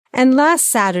And last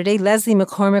Saturday, Leslie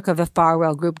McCormick of the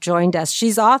Farwell Group joined us.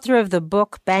 She's author of the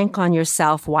book, Bank on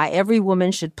Yourself, Why Every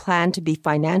Woman Should Plan to Be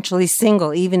Financially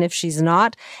Single, Even If She's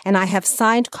Not. And I have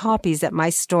signed copies at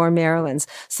my store, Maryland's.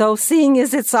 So seeing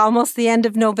as it's almost the end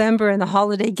of November and the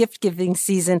holiday gift-giving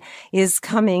season is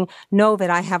coming, know that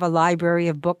I have a library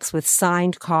of books with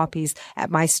signed copies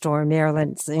at my store,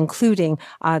 Maryland's, including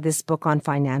this book on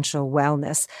financial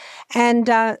wellness.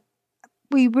 And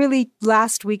we really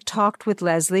last week talked with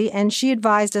Leslie, and she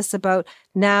advised us about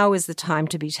now is the time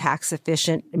to be tax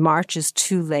efficient. March is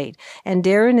too late. And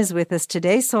Darren is with us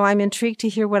today, so I'm intrigued to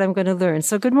hear what I'm going to learn.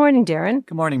 So good morning, Darren.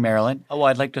 Good morning, Marilyn. Oh,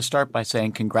 I'd like to start by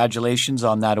saying congratulations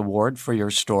on that award for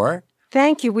your store.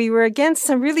 Thank you. We were against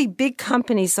some really big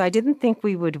companies, so I didn't think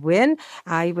we would win.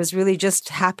 I was really just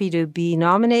happy to be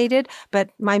nominated, but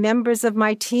my members of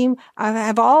my team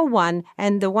have all won,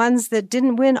 and the ones that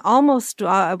didn't win almost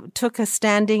took a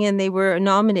standing and they were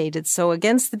nominated. So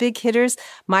against the big hitters,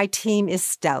 my team is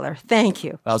stellar. Thank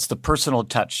you. Well, it's the personal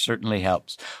touch certainly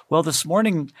helps. Well, this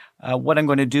morning, what I'm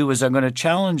going to do is I'm going to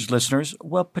challenge listeners,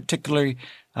 well, particularly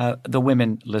the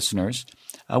women listeners,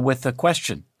 with a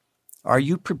question. Are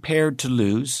you prepared to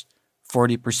lose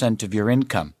 40% of your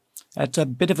income? That's a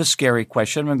bit of a scary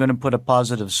question. I'm going to put a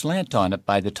positive slant on it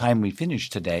by the time we finish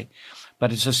today,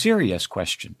 but it's a serious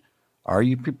question. Are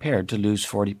you prepared to lose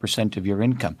 40% of your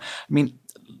income? I mean,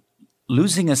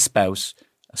 losing a spouse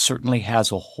certainly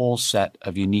has a whole set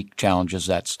of unique challenges.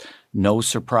 That's no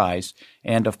surprise.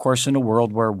 And of course, in a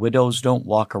world where widows don't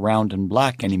walk around in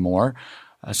black anymore,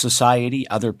 society,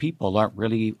 other people aren't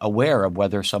really aware of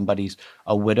whether somebody's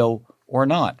a widow or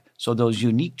not. So those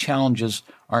unique challenges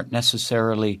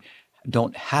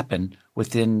don't happen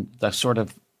within the sort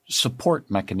of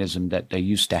support mechanism that they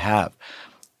used to have.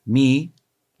 Me,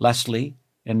 Leslie,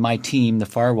 and my team, the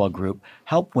Farwell Group,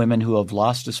 help women who have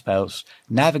lost a spouse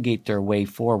navigate their way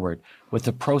forward with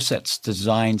a process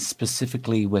designed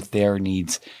specifically with their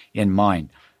needs in mind.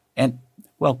 And,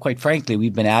 well, quite frankly,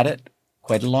 we've been at it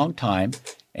quite a long time.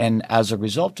 And as a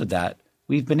result of that,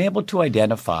 we've been able to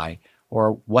identify,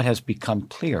 or what has become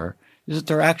clear, is that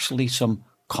there are actually some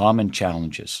common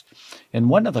challenges. And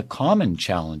one of the common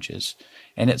challenges,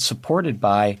 and it's supported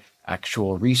by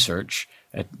actual research,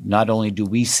 not only do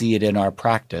we see it in our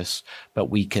practice, but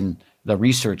the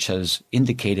research has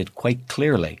indicated quite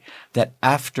clearly that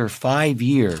after 5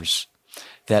 years,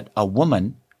 that a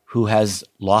woman who has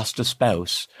lost a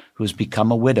spouse, who's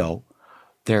become a widow,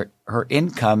 her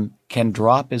income can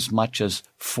drop as much as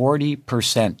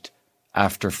 40%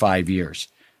 after 5 years.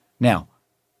 Now,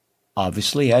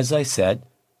 obviously, as I said,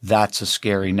 that's a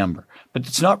scary number. But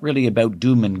it's not really about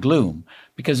doom and gloom,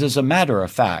 because as a matter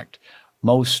of fact,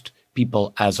 most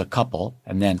people as a couple,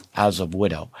 and then as a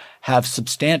widow, have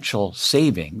substantial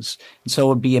savings. And so it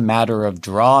would be a matter of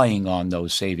drawing on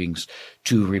those savings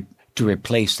to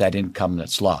replace that income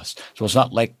that's lost. So it's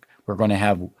not like we're going to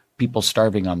have people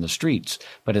starving on the streets,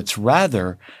 but it's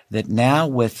rather that now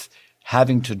with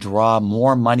having to draw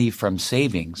more money from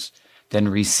savings than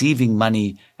receiving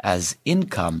money as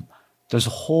income, there's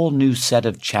a whole new set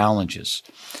of challenges.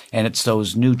 And it's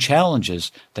those new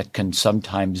challenges that can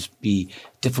sometimes be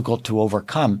difficult to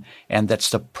overcome, and that's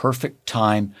the perfect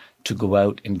time to go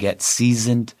out and get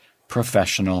seasoned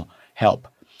professional help.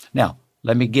 Now,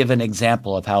 let me give an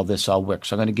example of how this all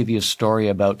works. I'm going to give you a story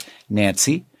about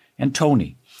Nancy and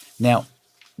Tony. Now,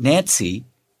 Nancy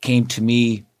came to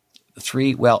me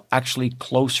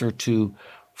closer to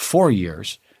 4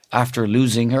 years after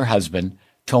losing her husband,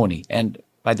 Tony. And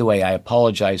by the way, I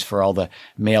apologize for all the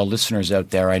male listeners out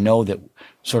there. I know that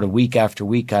sort of week after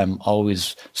week, I'm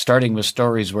always starting with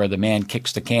stories where the man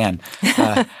kicks the can.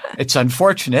 It's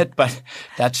unfortunate, but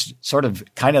that's sort of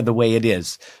kind of the way it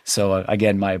is. So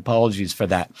again, my apologies for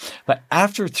that. But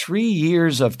after 3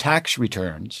 years of tax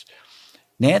returns,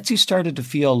 Nancy started to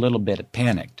feel a little bit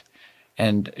panicked,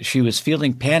 and she was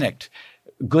feeling panicked.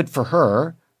 Good for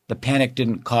her. The panic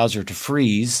didn't cause her to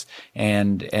freeze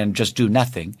and just do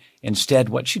nothing. Instead,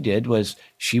 what she did was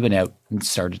she went out and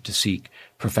started to seek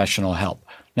professional help.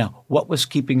 Now, what was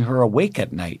keeping her awake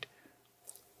at night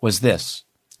was this,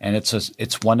 and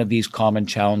it's one of these common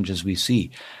challenges we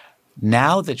see.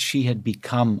 Now that she had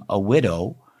become a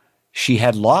widow, she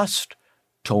had lost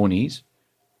Tony's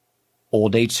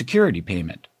old age security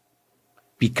payment.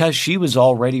 Because she was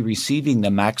already receiving the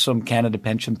Maximum Canada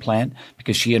Pension Plan,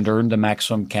 because she had earned the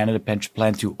Maximum Canada Pension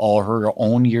Plan through all her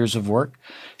own years of work,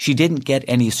 she didn't get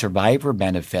any survivor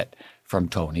benefit from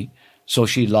Tony, so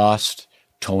she lost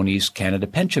Tony's Canada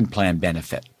Pension Plan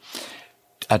benefit.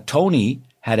 Tony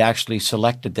had actually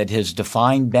selected that his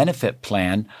defined benefit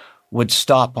plan would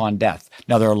stop on death.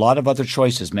 Now, there are a lot of other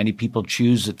choices. Many people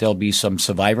choose that there'll be some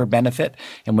survivor benefit.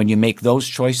 And when you make those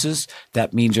choices,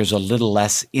 that means there's a little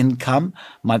less income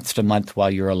month to month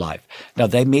while you're alive. Now,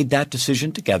 they made that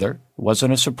decision together. It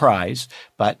wasn't a surprise,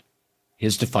 but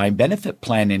his defined benefit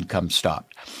plan income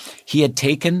stopped.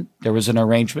 There was an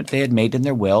arrangement they had made in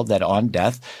their will that on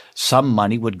death, some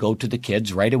money would go to the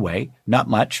kids right away. Not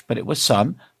much, but it was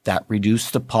some. That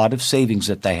reduced the pot of savings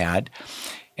that they had.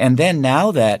 And then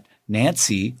now that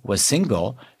Nancy was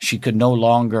single, she could no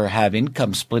longer have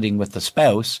income splitting with the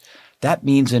spouse. That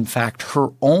means, in fact, her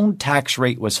own tax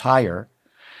rate was higher.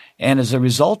 And as a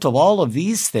result of all of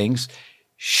these things,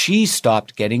 she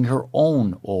stopped getting her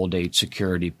own old age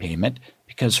security payment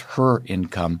because her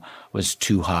income was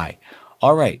too high.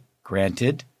 All right,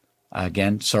 granted,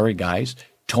 again, sorry guys,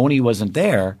 Tony wasn't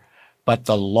there, but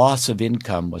the loss of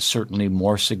income was certainly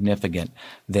more significant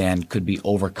than could be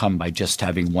overcome by just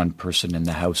having one person in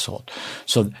the household.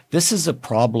 So this is a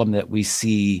problem that we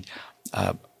see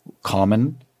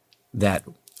common, that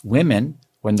women,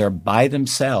 when they're by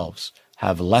themselves,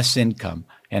 have less income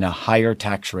and a higher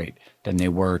tax rate than they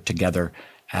were together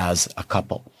as a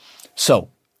couple. So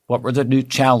what were the new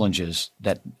challenges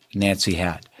that Nancy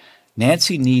had?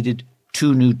 Nancy needed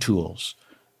two new tools.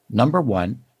 Number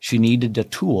one, she needed a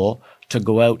tool to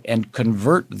go out and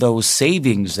convert those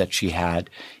savings that she had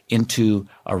into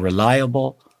a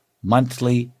reliable,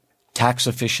 monthly,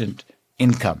 tax-efficient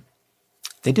income.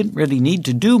 They didn't really need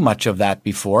to do much of that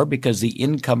before because the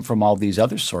income from all these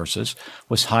other sources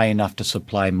was high enough to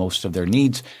supply most of their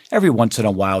needs. Every once in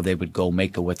a while, they would go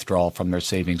make a withdrawal from their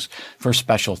savings for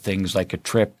special things like a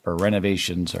trip or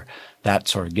renovations or that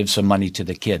sort of, give some money to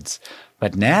the kids.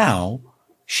 But now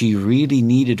she really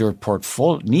needs her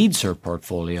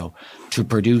portfolio to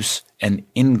produce an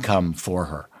income for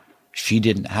her. She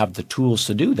didn't have the tools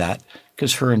to do that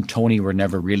because her and Tony were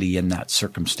never really in that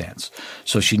circumstance.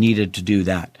 So she needed to do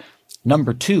that.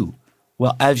 Number two,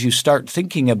 well, as you start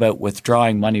thinking about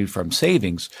withdrawing money from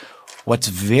savings, what's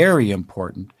very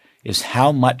important is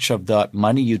how much of the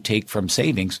money you take from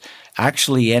savings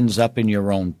actually ends up in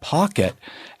your own pocket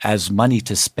as money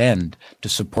to spend to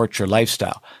support your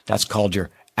lifestyle. That's called your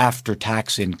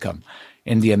after-tax income.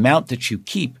 And the amount that you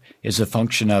keep is a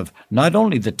function of not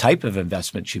only the type of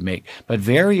investments you make, but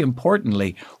very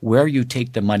importantly, where you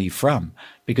take the money from.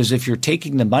 Because if you're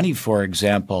taking the money, for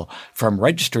example, from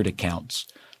registered accounts,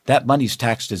 that money's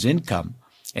taxed as income,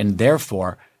 and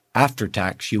therefore, after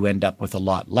tax, you end up with a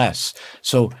lot less.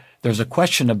 So there's a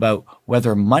question about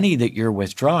whether money that you're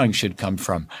withdrawing should come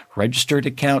from registered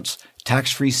accounts,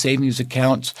 tax-free savings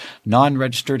accounts,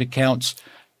 non-registered accounts.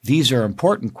 These are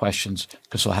important questions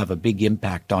because they'll have a big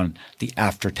impact on the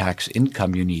after-tax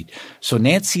income you need. So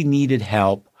Nancy needed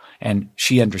help, and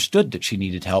she understood that she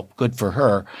needed help, good for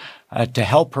her, to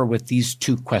help her with these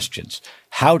two questions: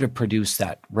 how to produce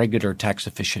that regular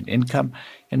tax-efficient income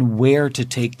and where to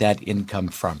take that income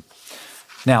from.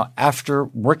 Now, after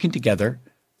working together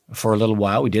for a little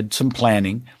while, we did some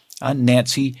planning.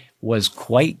 Nancy was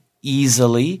quite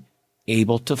easily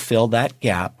able to fill that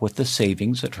gap with the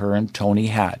savings that her and Tony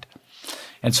had.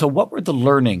 And so what were the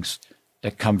learnings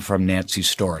that come from Nancy's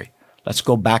story? Let's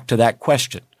go back to that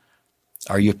question.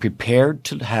 Are you prepared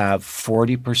to have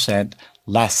 40%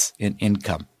 less in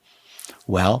income?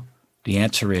 Well, the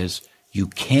answer is you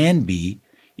can be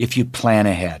if you plan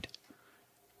ahead.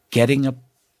 Getting a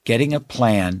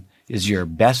plan is your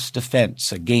best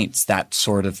defense against that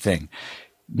sort of thing.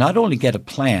 Not only get a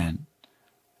plan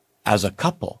as a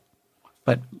couple,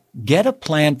 but get a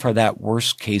plan for that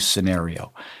worst case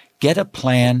scenario. Get a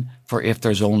plan for if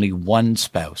there's only one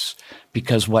spouse,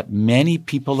 because what many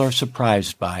people are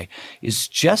surprised by is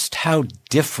just how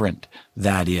different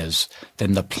that is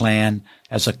than the plan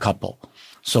as a couple.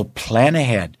 So plan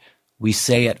ahead. We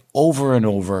say it over and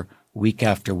over, week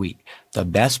after week. The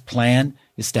best plan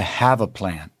is to have a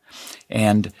plan.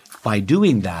 And by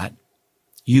doing that,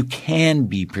 you can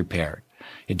be prepared.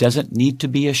 It doesn't need to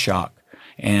be a shock,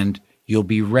 and you'll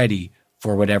be ready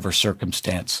for whatever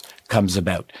circumstance comes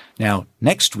about. Now,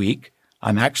 next week,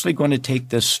 I'm actually going to take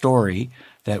this story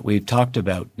that we've talked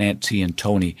about, Nancy and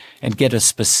Tony, and get a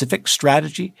specific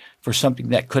strategy for something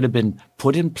that could have been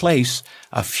put in place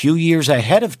a few years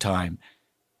ahead of time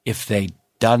if they'd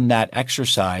done that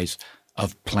exercise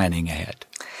of planning ahead.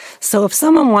 So if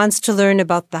someone wants to learn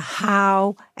about the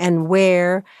how and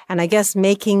where, and I guess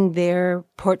making their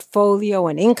portfolio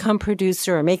an income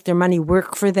producer or make their money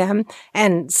work for them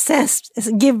and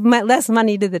give less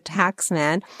money to the tax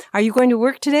man, are you going to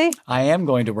work today? I am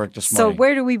going to work this morning. So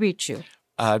where do we reach you?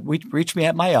 Reach me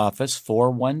at my office,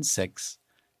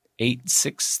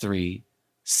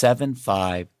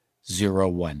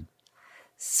 416-863-7501.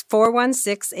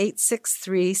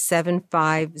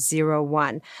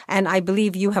 416-863-7501. And I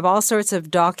believe you have all sorts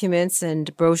of documents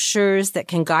and brochures that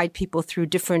can guide people through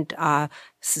different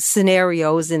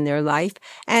scenarios in their life.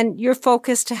 And you're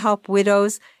focused to help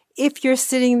widows. If you're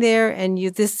sitting there and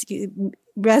this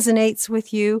resonates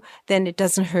with you, then it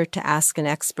doesn't hurt to ask an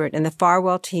expert. And the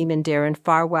Farwell team and Darren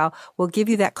Farwell will give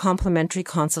you that complimentary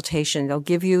consultation. They'll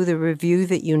give you the review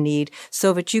that you need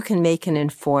so that you can make an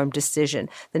informed decision.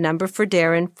 The number for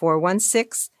Darren,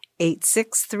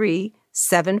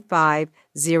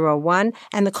 416-863-7501.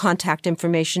 And the contact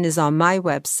information is on my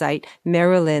website,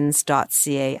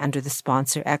 marilyns.ca, under the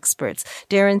sponsor experts.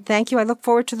 Darren, thank you. I look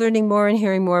forward to learning more and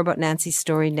hearing more about Nancy's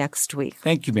story next week.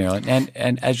 Thank you, Marilyn.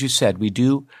 And as you said, we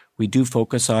do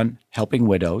focus on helping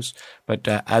widows. But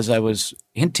as I was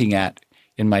hinting at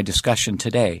in my discussion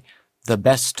today, the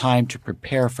best time to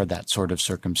prepare for that sort of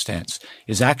circumstance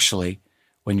is actually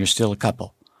when you're still a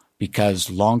couple, because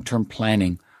long-term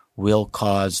planning will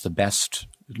cause the best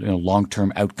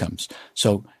long-term outcomes.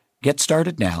 So get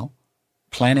started now,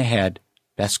 plan ahead,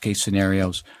 best case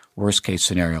scenarios, worst case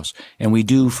scenarios. And we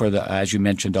do as you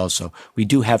mentioned also, we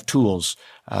do have tools,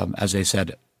 as I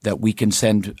said, that we can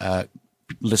send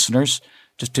listeners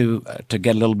just to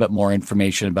get a little bit more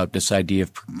information about this idea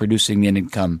of producing an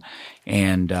income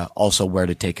and also where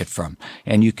to take it from.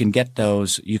 And you can get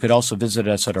those. You could also visit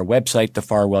us at our website, the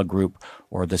Farwell Group,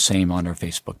 or the same on our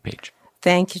Facebook page.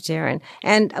 Thank you, Darren.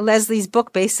 And Leslie's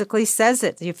book basically says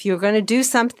it. If you're going to do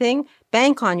something,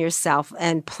 bank on yourself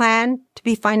and plan to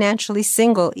be financially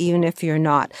single, even if you're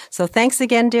not. So thanks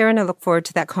again, Darren. I look forward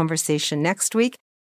to that conversation next week.